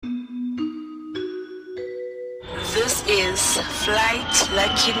This is flight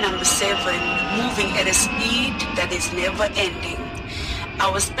lucky number 7, moving at a speed that is never ending.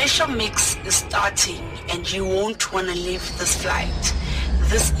 Our special mix is starting and you won't want to leave this flight.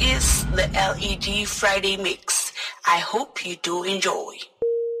 This is the LED Friday mix. I hope you do enjoy.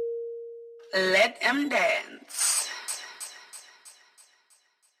 Let them dance.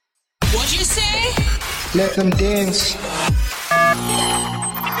 What'd you say? Let them dance.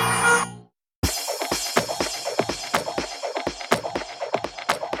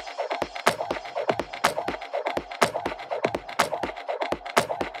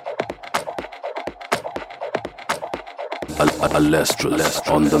 Alestra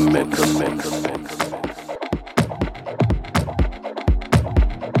on the mix.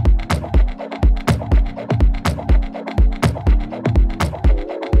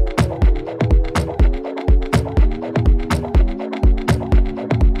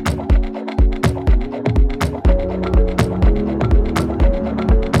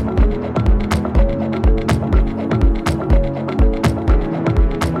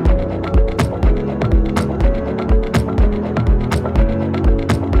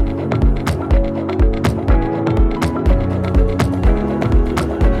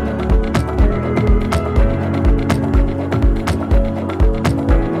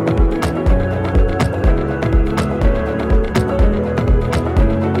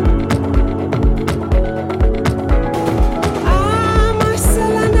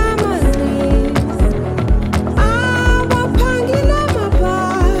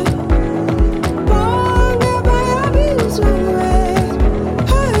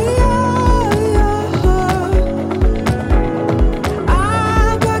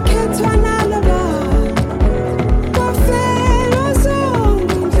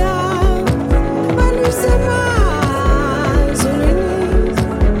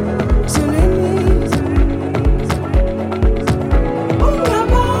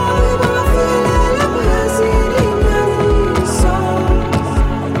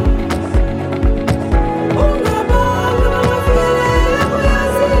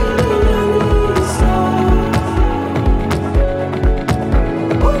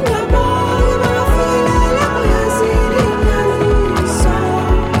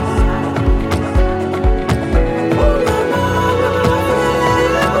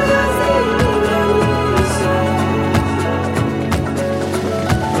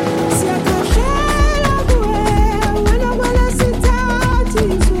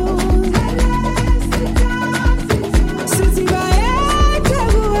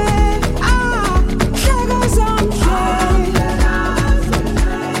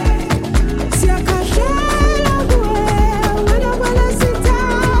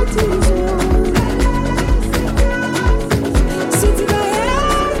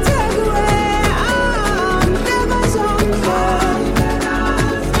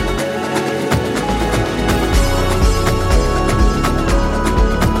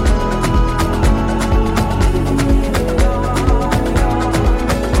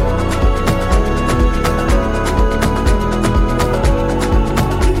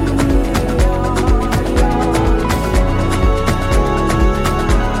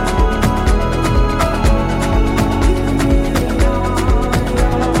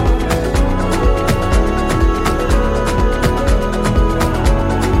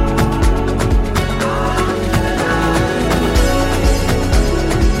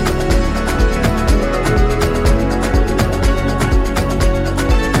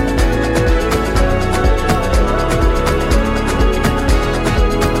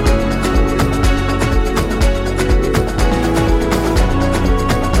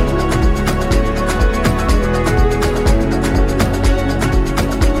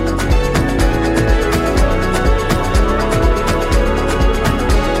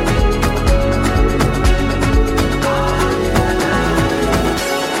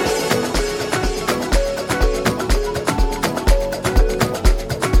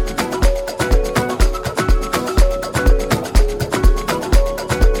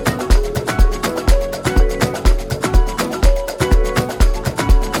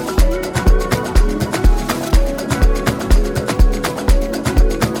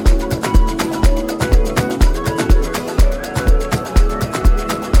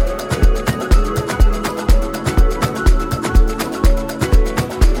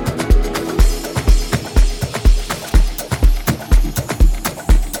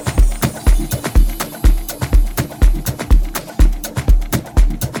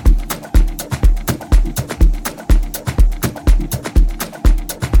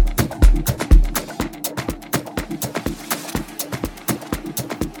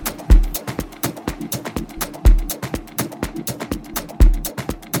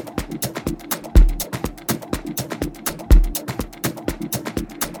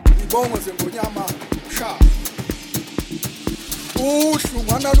 Bongo zengonyama sha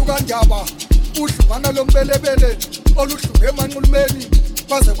uhlungana lukaNdaba uhlungana lombelebele oluhlunge emanqulumeni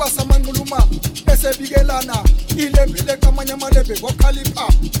kwaze kwasamanquluma esebikelana ilembele kamanye amalebe ngokhalipha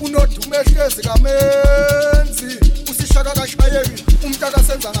unodume ehlezi kamenzi usishaka kashayeki umntaka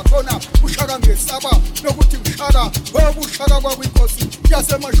senza ngakhona ushaka ngesaba nokuthi ushaka webushaka kwakwinkosi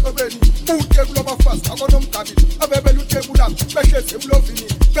yasemashobeni ude kulobafazi akonomgabi abebela uthebula behlezi emlovini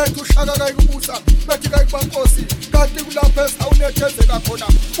bethi ushaka kayikubusa bethi kayibankosi kanti kulapho esawunethezeka khona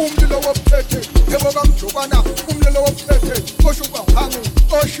umlilo wobuphethe yebo kamjokwana umlilo wobuphethe oshuka uhangu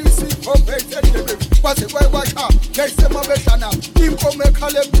oshisi ikhombethi endlebeni kwaze kwayikwasha ngeyisemabedlana inkomo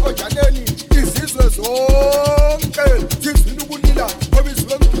ekhala emthojaneni izizwe zonke zizwile ukunila ngoba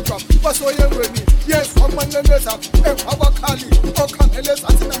izwe ngidwa basoyengweni yesu amanqengeza ekwabakhali okhangele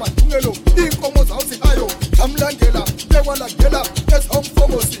ezansi namadungelo inkomo zawuzihayo zamlandela ekwalandela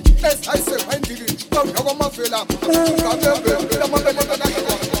ezawumfokosi ezayisevayindili kwakwamavela ungamembe lamabele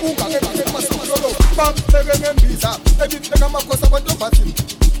kakashwa ungangemasolo bampheke ngembiza ebipheka amakhosi abantombazini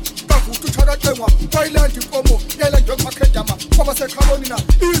kavuthi uthakaqengwa wayilanda inkomo yayilanda kumakhedama kwabasekhabonina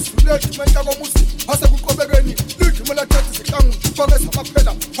izwi lethu mentakomusi wasekuqobekeni liduma lathatha izihlangu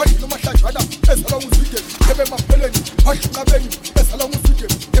kwangezamaphela wadlula umahlanjwana ezalwa nguzwide yebe mapheleni wadlunqabeni ezalwa nguzwide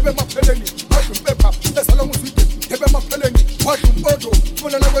yebe mapheleni wadlumpepha ezalwa nguzwide yebe mapheleni wadlumpondo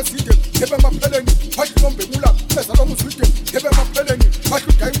funana kwezide yebe mapheleni wadlulombemula ezalwa nguzwide yebe mapheleni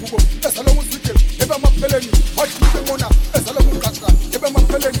wadluda ingubo ezalwa nguzwide yebe mapheleni wadlumemona ezalwa ngugaqqa yebe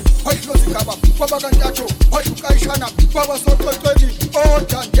mapheleni wadlulozigaba kwabakantatho wadlukayishana kwabasoqoqweni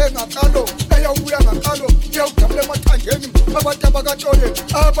oda njengakalo eyawubuya ngakalo iyawudabula emathanjeni abantu abakatole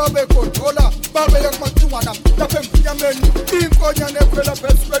ababegodola babeye kumacungwana lapha emnyameni inkonyane ekhwela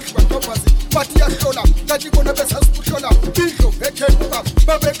phezu kwendlu kwantombazi bathi yahlola kanti bona besasikuhlola indlovu ethebuka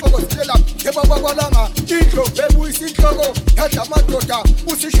babexokozela yebo bakwalanga indlovu ebuyisa inhloko yadla amadoda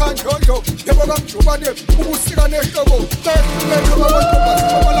usishandlondlo yebo kamjubane ubusika nehloko behlulelo babantombazi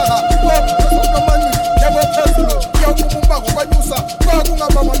bakwalanga obuzonomani yebo phezulu yawumumba ngokwanyusa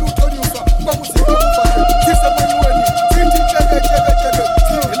kwakungabama lutho nyusa kwakuzika kufanele sisemanyweni sithi tsheke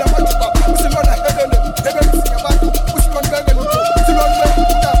sihela amathuba usilwana helele yebe msinya abantu usilwana beke lutho silwana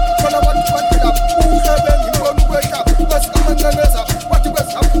bekuda khona abantu bandela uhlebe ngibona ukwehla kwesikamanqeneza wathi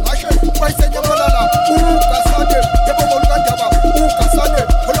kwezabu ngashe wayisenyamalala ugasane yebo ngolukaNdaba ugasane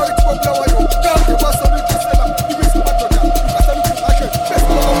khona kithi kobulawayo kade kwasobikasela ibisi madoda ugasane ngashe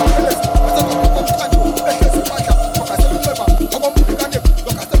besilokaphelezi besakomthando behlezi mashla ugasane uceba ngokomphikane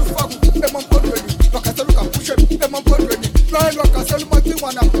ugasane ufaku emampondweni ugasane ugapushe emampondweni lwayelwa ugasane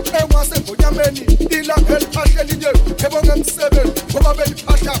umacingwana engasengonyameni ilanga eliphahle linye yebo ngemsebeni ngoba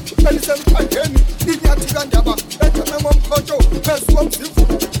beliphahla elisemthandeni inyathi kaNdaba etheme ngomkhonto phezu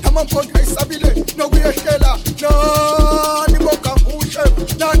komzivumo amampondo ayisabile nokuyehlela nani bogangushe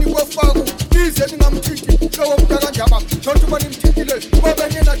nani bofaku nize ningamthinti lowo mntu kaNdaba nothi uma nimthintile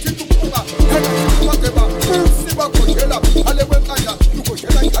ngobenye nathinta umphunga enathinta usiba khonjela ale kwenkandla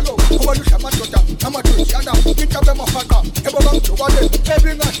lukhonjela njalo ngoba ludla amadoda amadodana intaba emafaqa yebo kamjokwane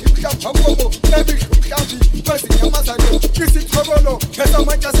ebingadimhlamba nkomo ebidlumhlambi kwezinyamazane isithobolo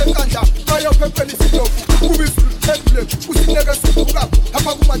esamantshi asenkandla ayophephela isilovu kubizulu liphendule usineke sivuka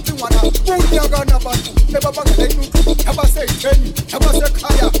apha kumacingwana unyakana abantu ebabangela inuthu abaseyitheni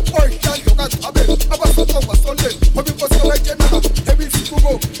abasekhaya oyihlandlo kagcabe abasoqongwa soleni ngoba inkosi kabayitshenaka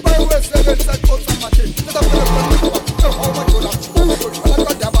ebisibuko bayeweselelisa ixosamade ezaphelaamadola uhlodlwana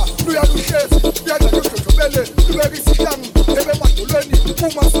kaNdaba luyaluhlezi luyadlalododobele lubeka isihlangu ebemadolweni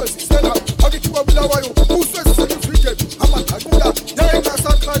uma swezisela akithi kwabulawayo uswezisela uzwide amagqaqula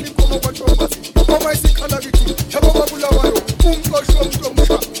yayingasakhali inkomo kwantombazi ngoba isikhala kithi yebo kwabulawayo umqoshi womuntu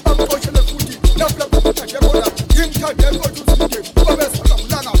omusha amqoshele futhi lapho imthande enkothi uzwide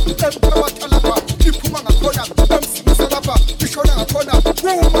babezalangulanga emkhabathalapha iphuma ngakhona emsimisa lapha ishona ngakhona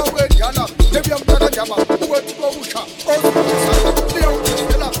uma wendala nebuyamtaka Ndaba ukwethu kobusha ozibisa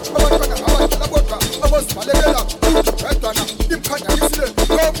liyawuthela abantwana abadala kodwa abozibalelela udedwana imkhanyanisile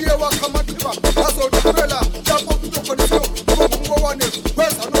ngobuye wakha amaqiba azodubela lapho kutokhonisiyo ngomngwane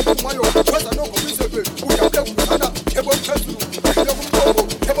weza nokumayo weza nongobizebe udabule kuzana yebo phezulu uhlile kumqongo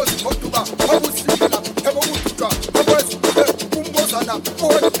yebo zigoduka obusikela yebo kuduka abwezile umbozana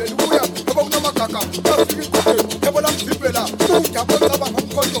owedleli ubuya yebo kunamagaga bafika ikhobe yebo lamvibela uDaba ocaba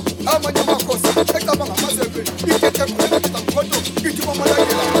ngomkhonto amanye amakhosi ecaba ngamazembe ikhethe khona mkhonto ithi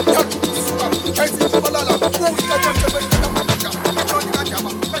mamalangela yakusuka ayizibalala uhlatshe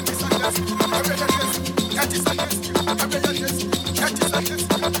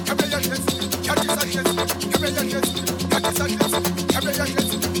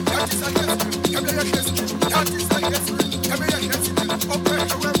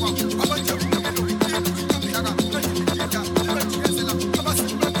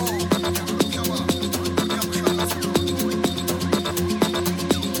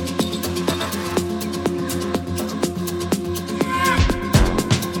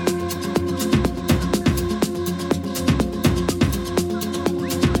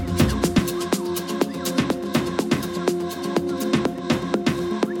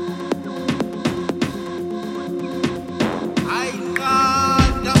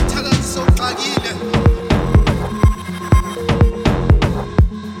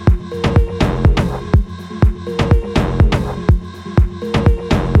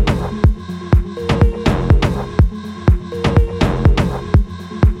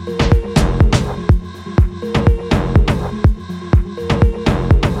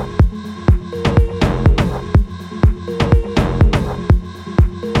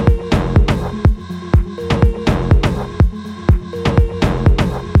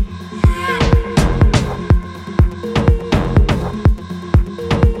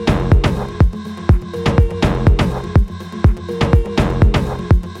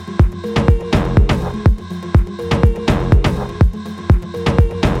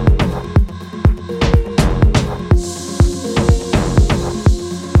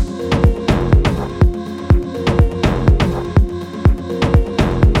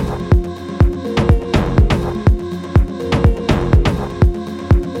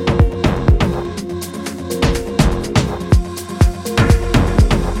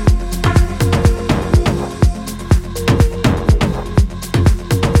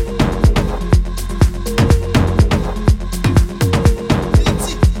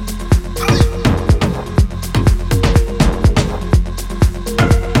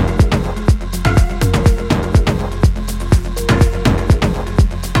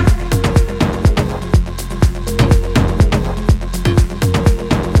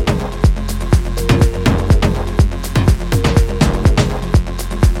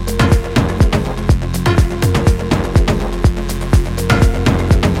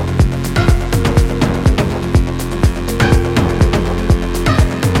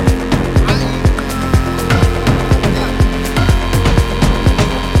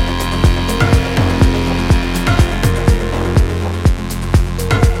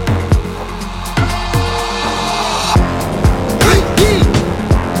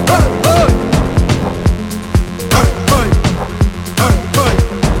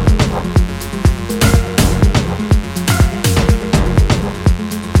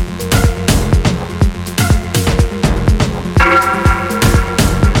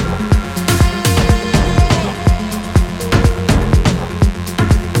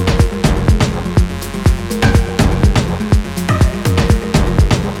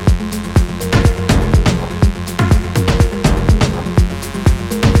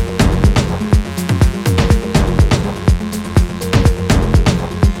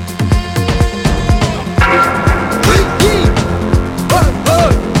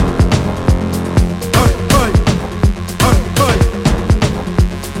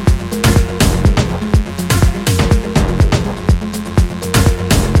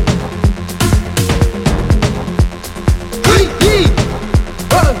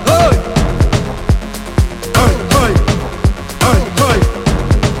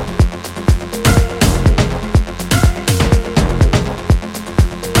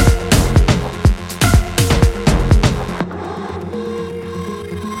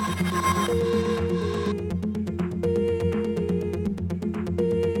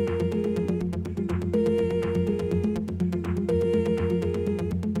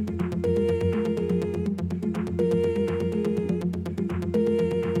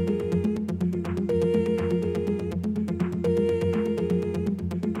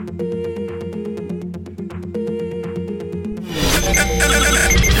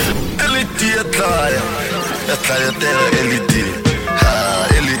ya tlaya tela LED ha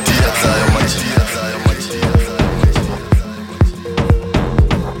LED ya tlaya manje.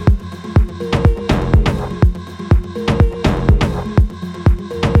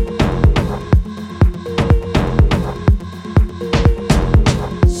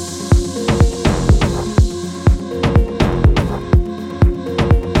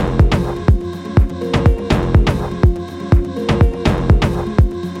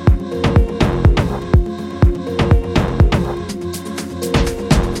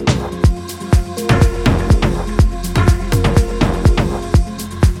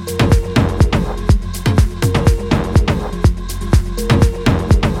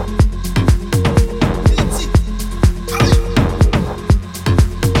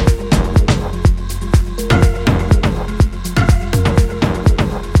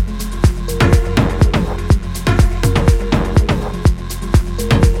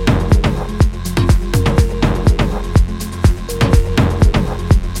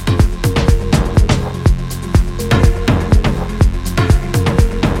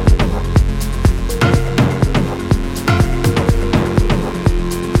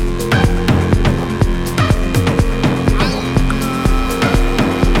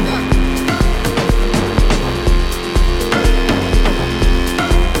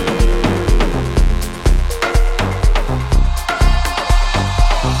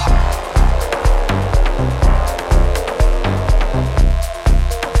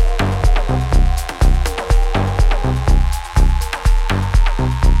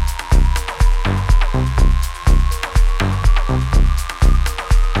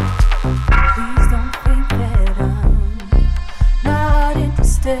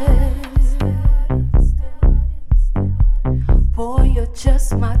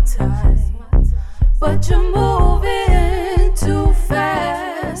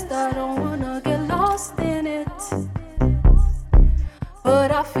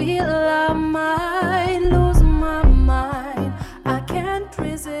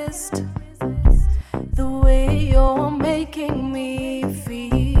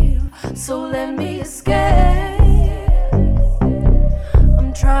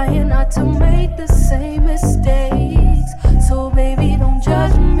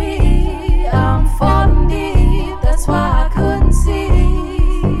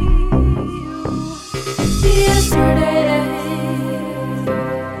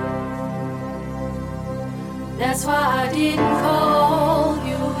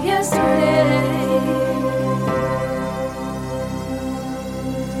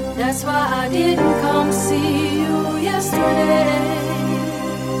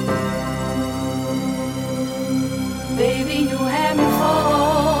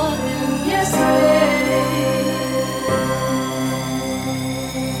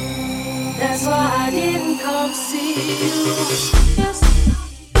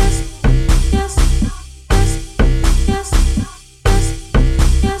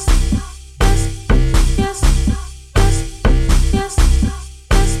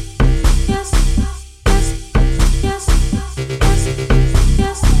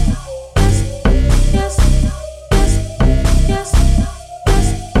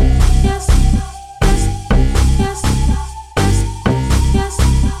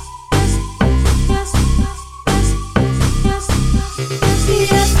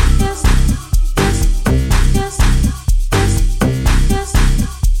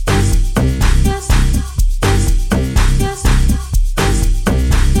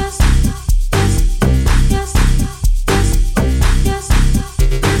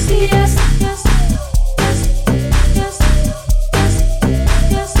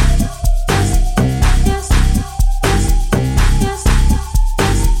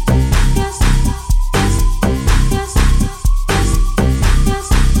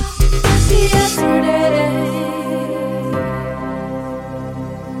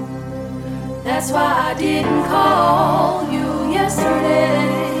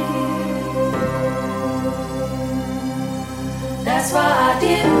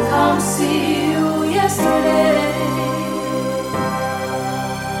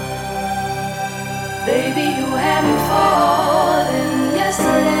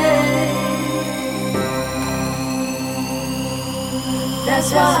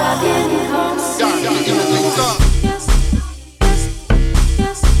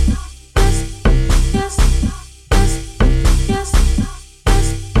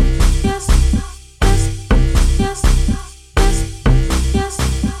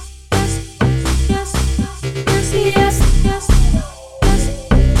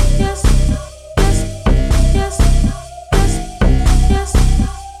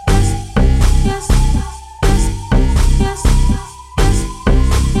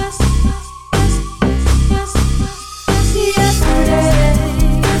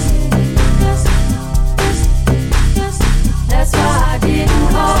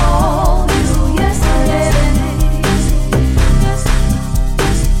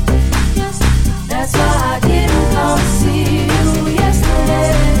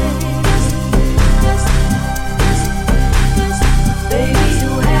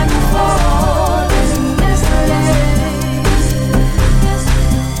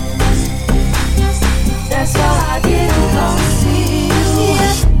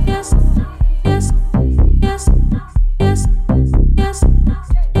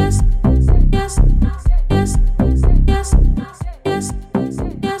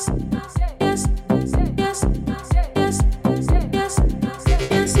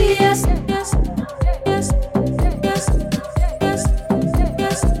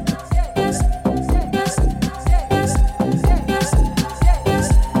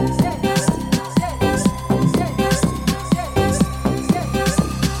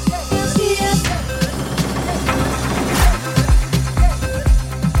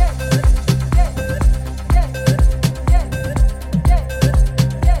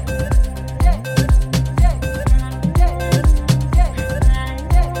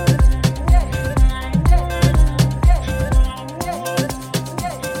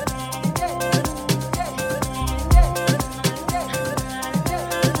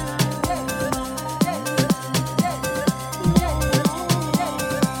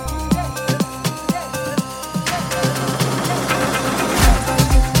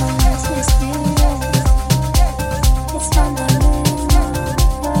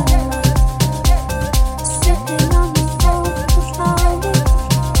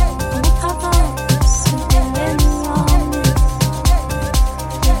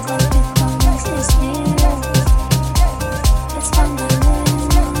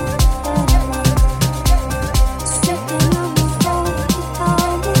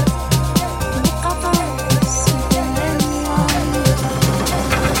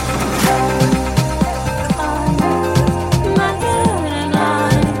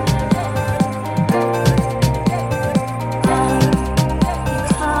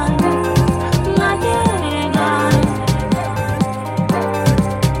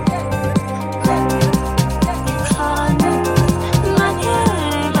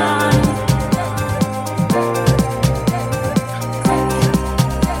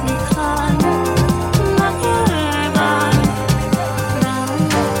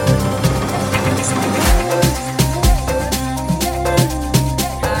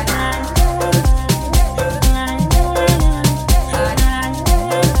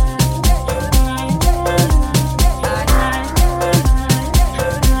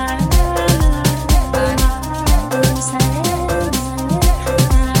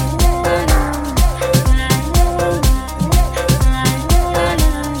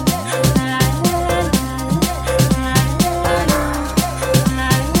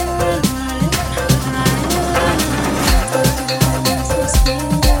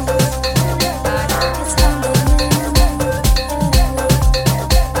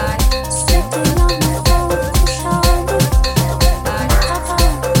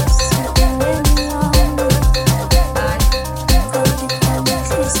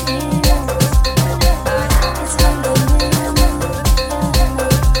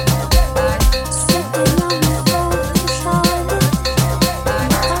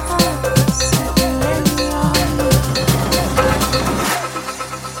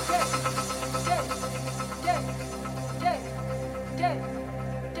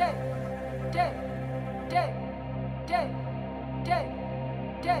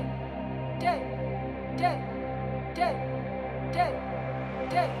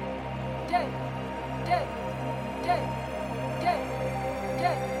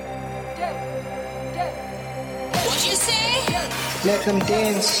 What you say? Let them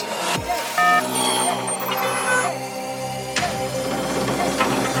dance.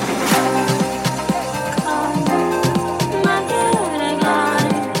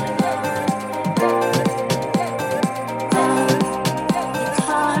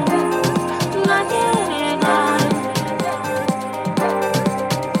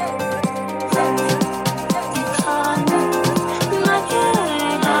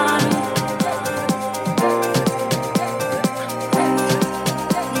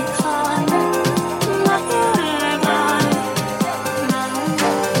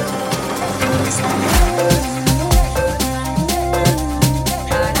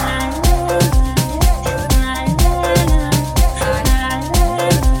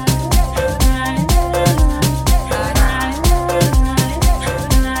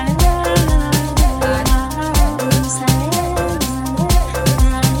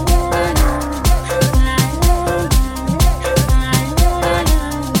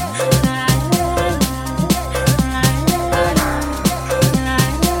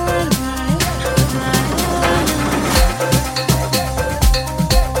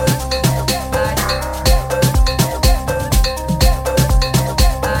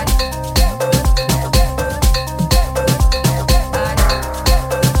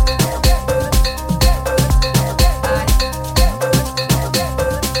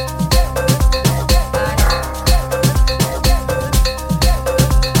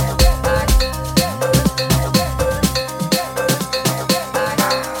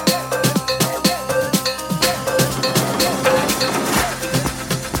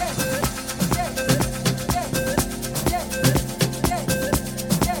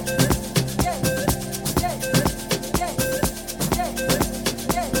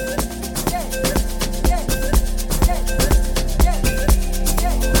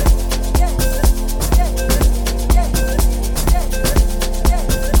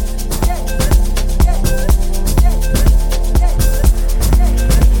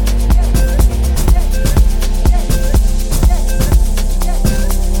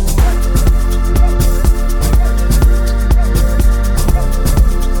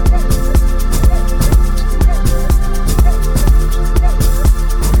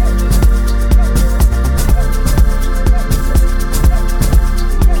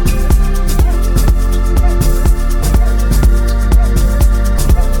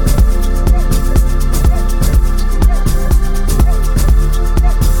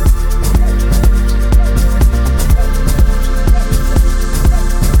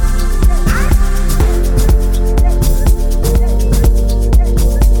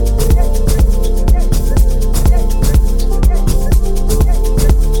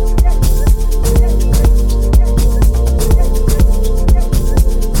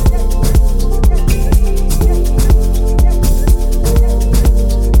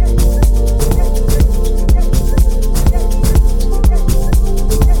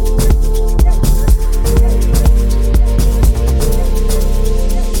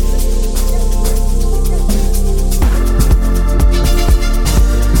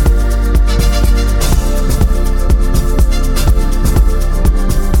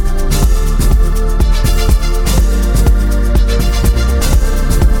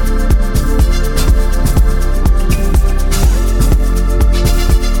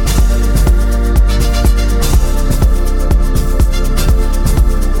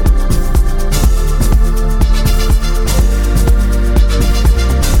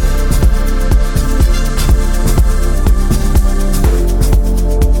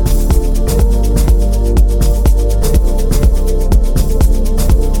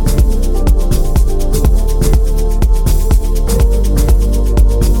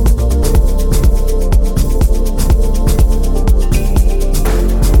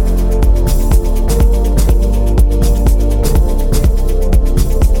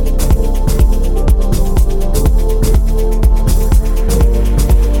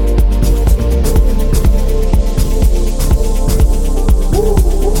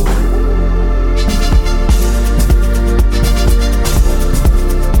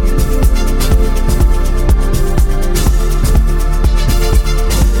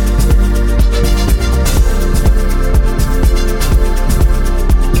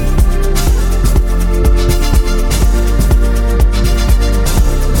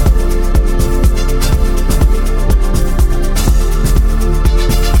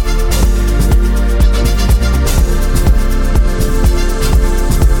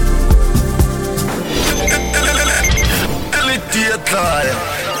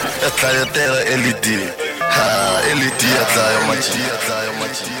 ha LED yadlayo manje.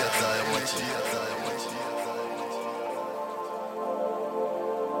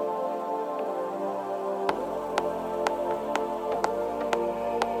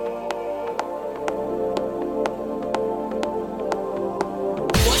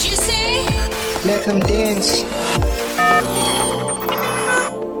 What'd you say? Let them dance.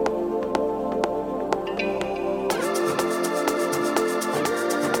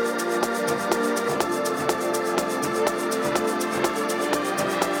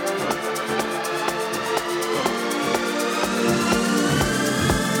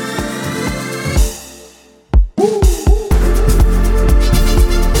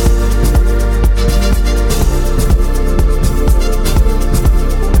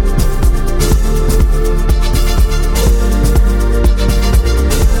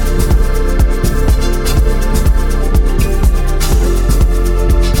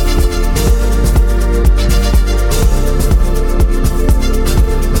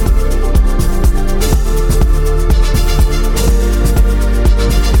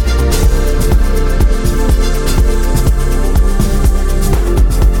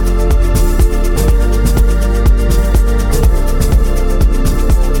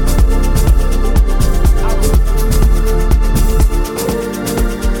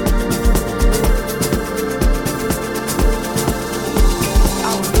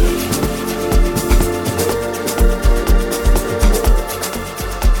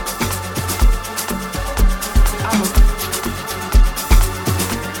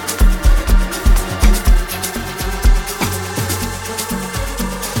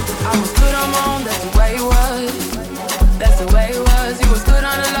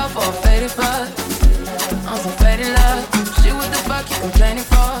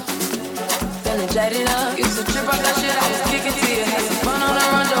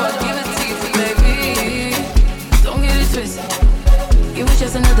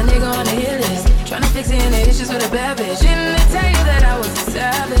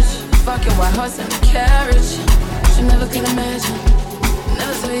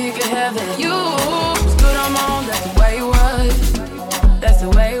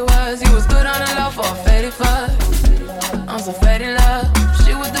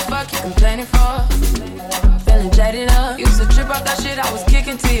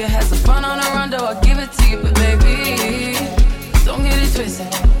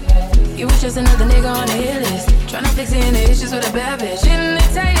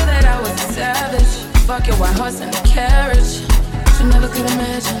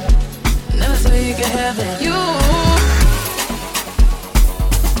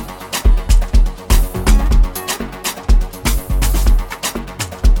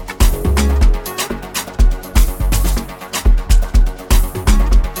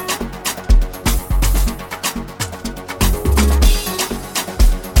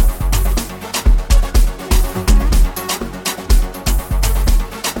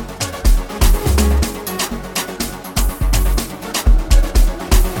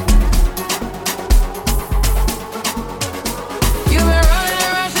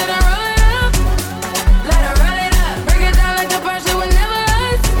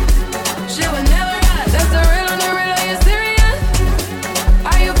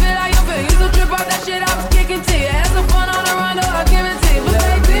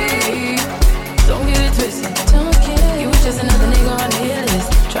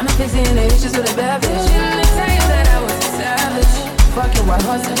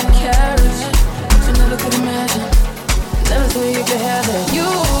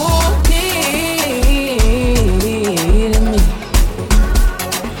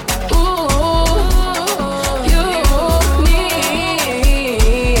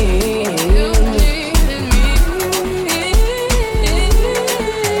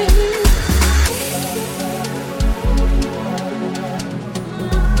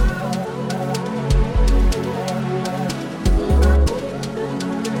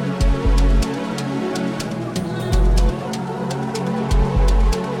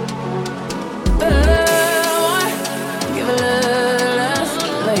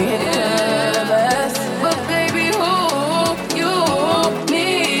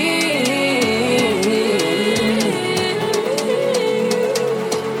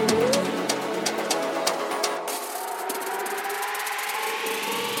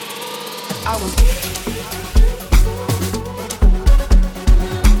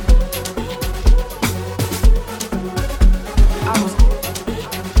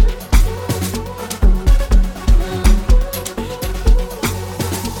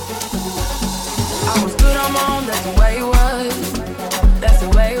 That's the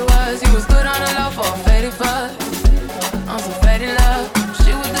way it was. You was good on the low for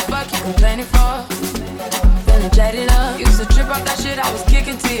complaining for? Feeling jaded up. Used to trip off that shit I was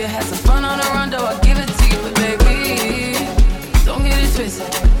kicking to you. Had some fun on the run, though I give it to you. But baby, don't get it twisted.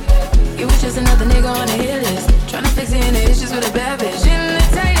 You was just another nigga on the hit list. Tryna fix any issues with a bad bitch. Didn't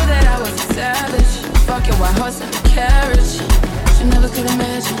tell you that I was a savage. Fuck your white horse and a carriage. You never could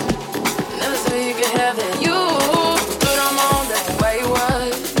imagine. Never said you could have it. You good on my own, that's the way it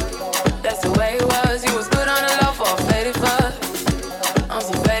was. That's the way it was. You was good on the low for a faded fuck. On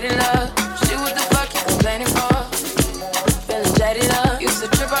some faded love. Shit, what the fuck you complaining for? Feeling jaded up. Used to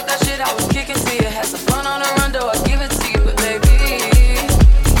trip off that shit I was kicking to you. Had some fun on the run, though I give it to you. But baby,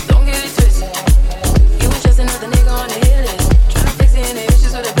 another nigga on the hit list. Tryna fix any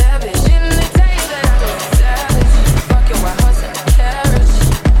issues with a bad bitch. Didn't they tell you that I was a savage? Fuck your white horse and a carriage.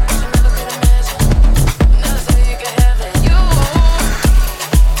 You never could imagine. Never said you could have it. You.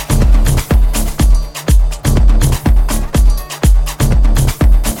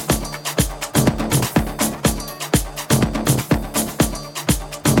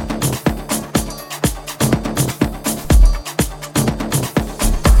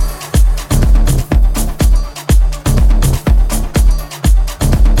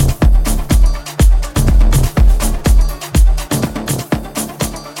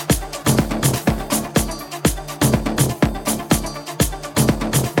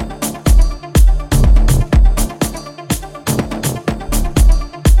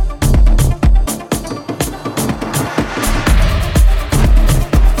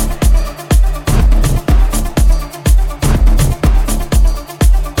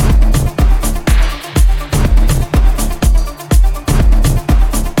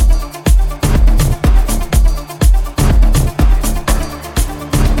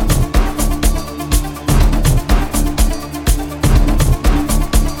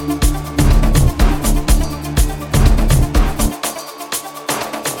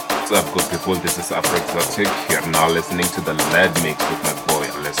 This is Afro Exotic. You're now listening to the Lead Mix with my boy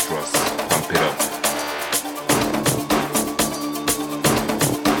Alestros. Pump it up.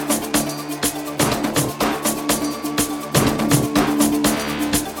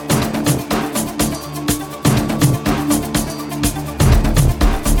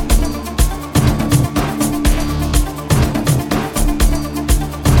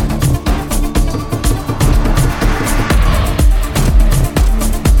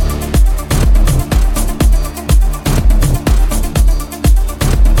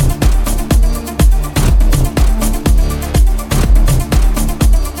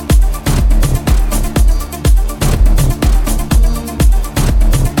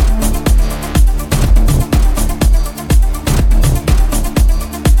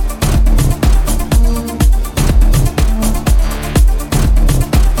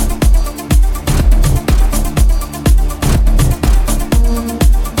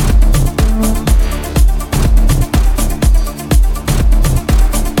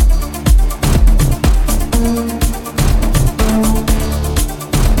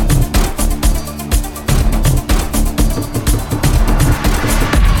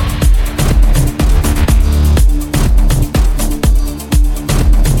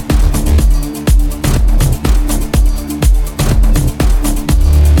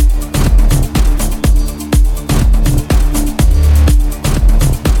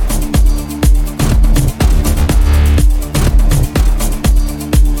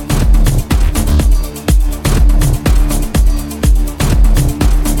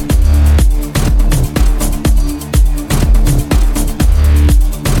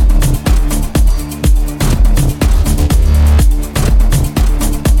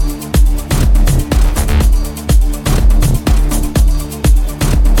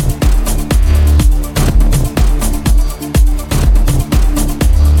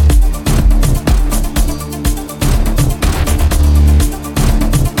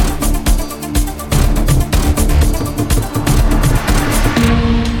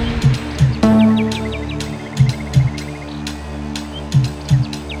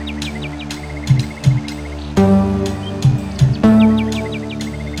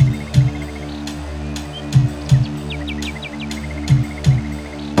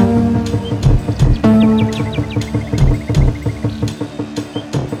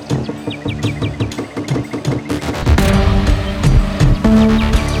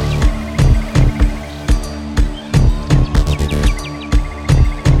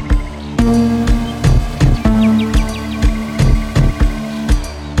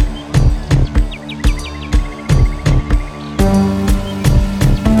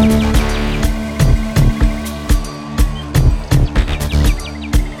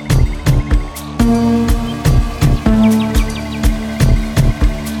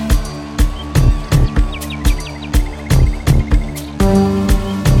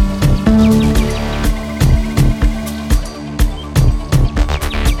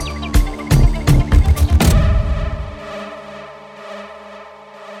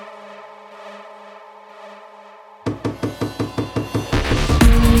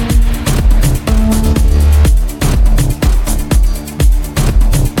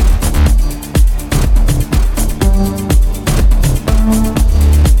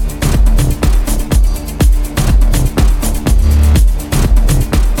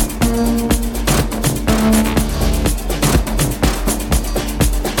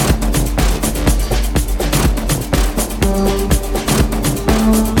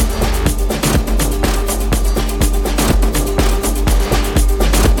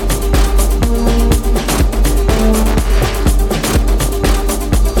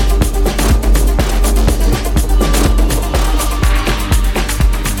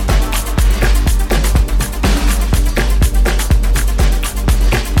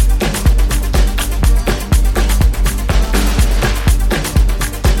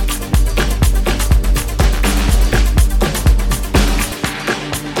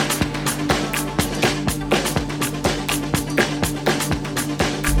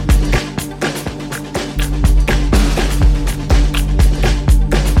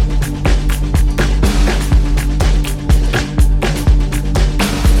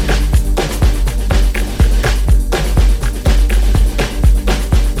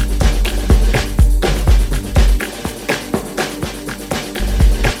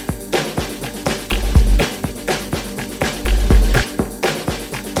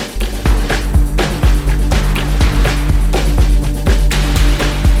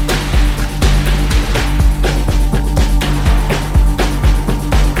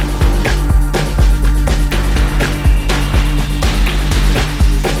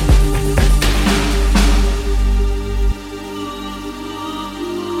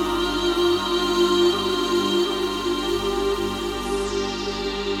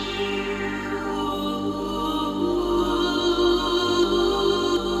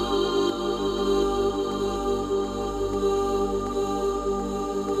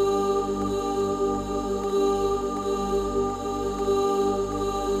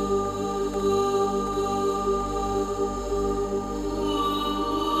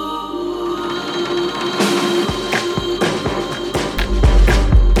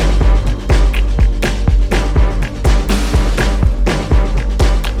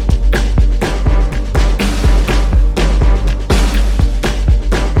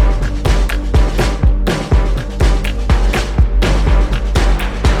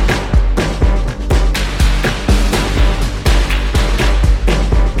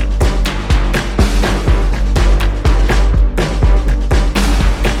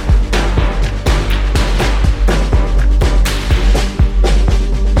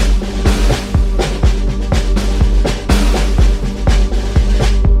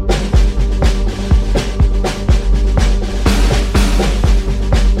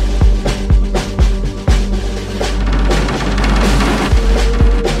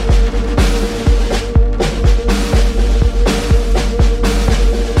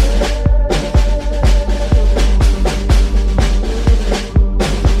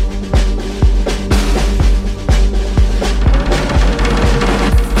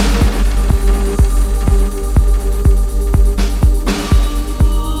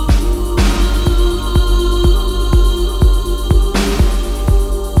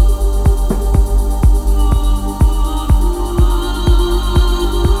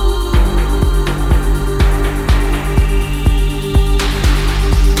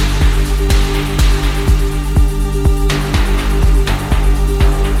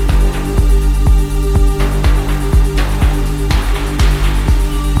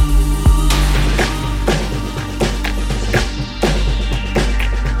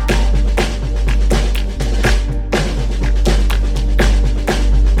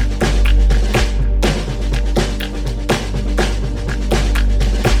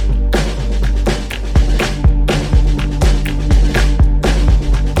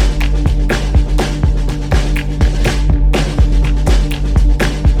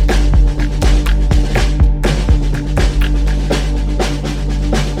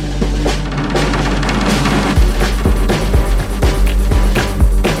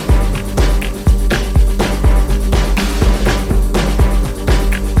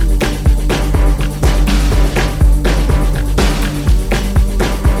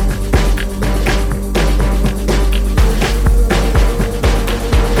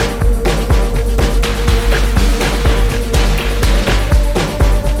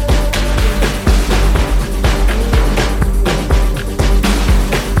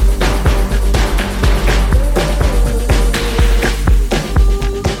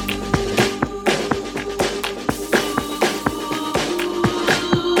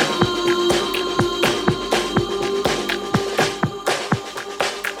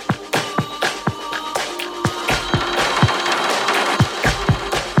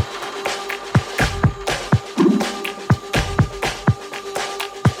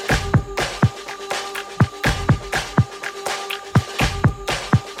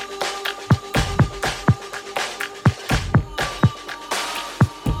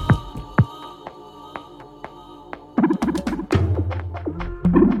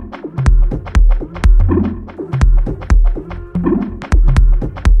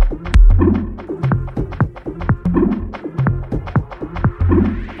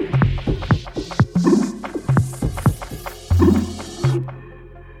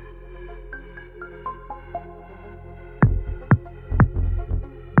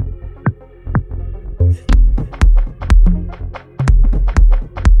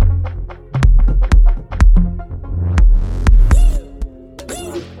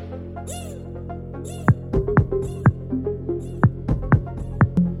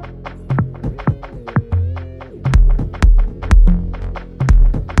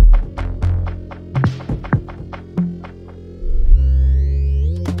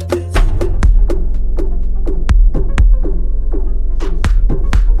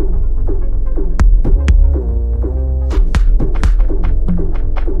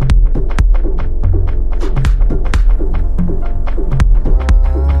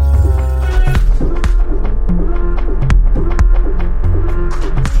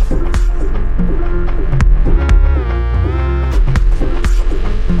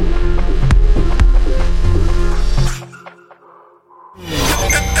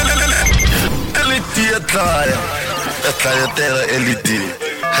 LED ya tlaya tela LED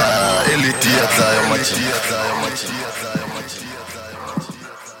ha LED ya tlaya maji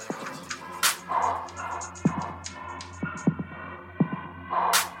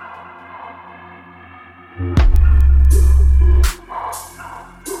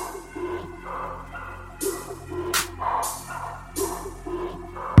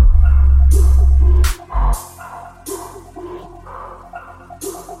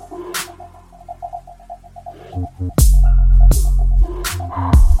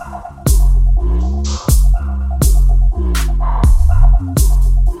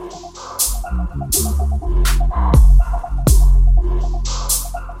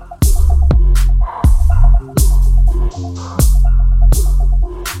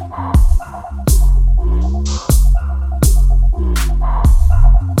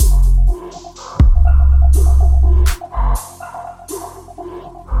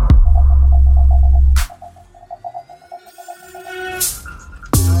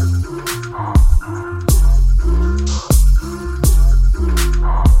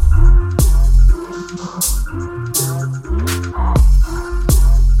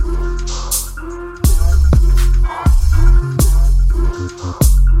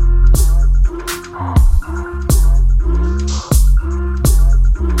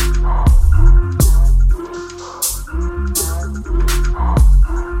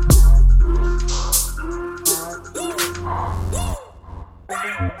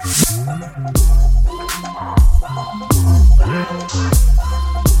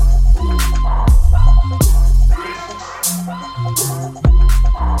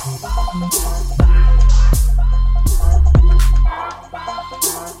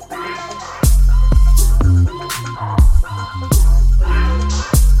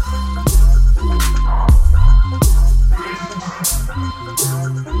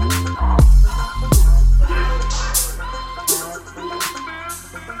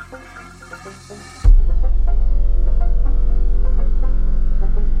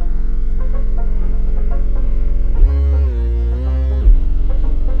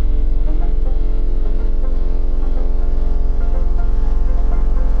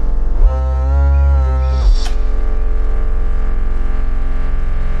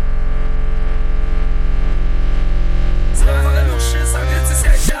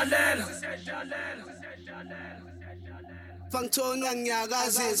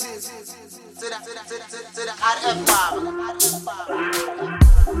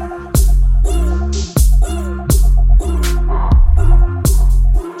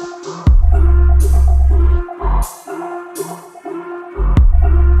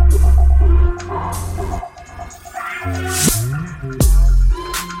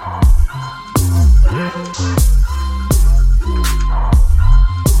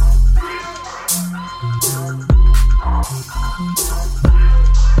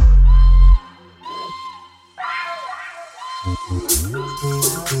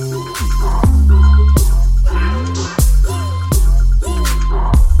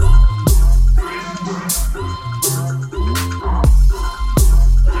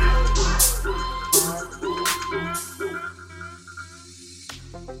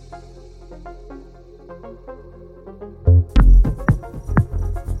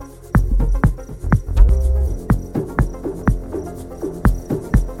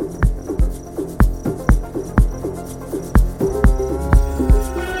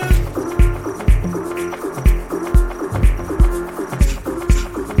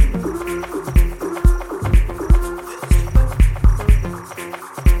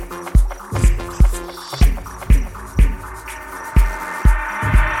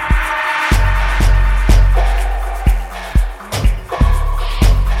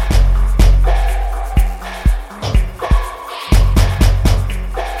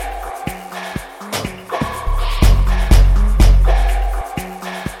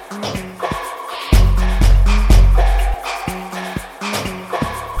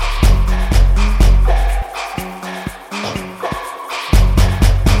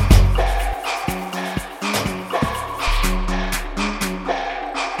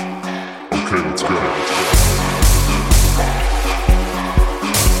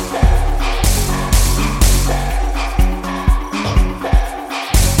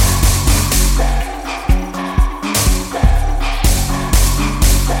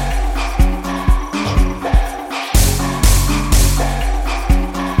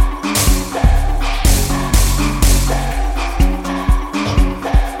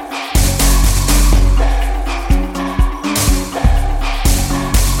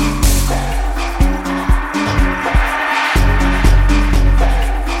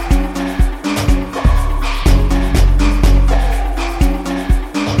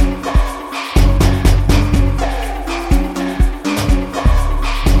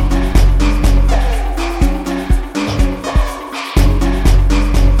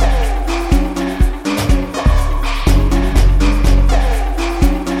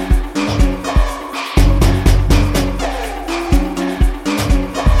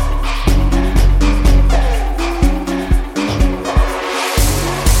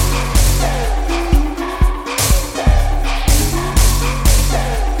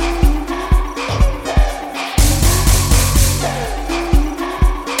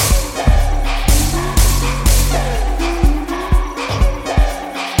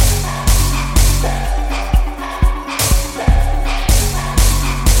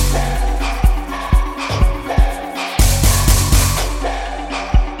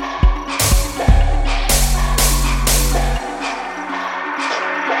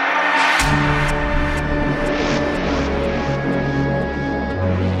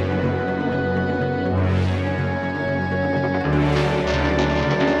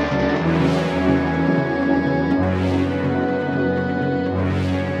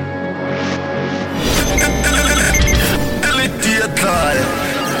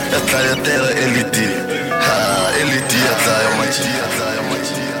ya tla LED. Ha, LED ya tla manje.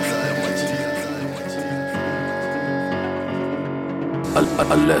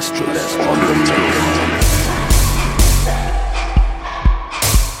 Alestro on the mix.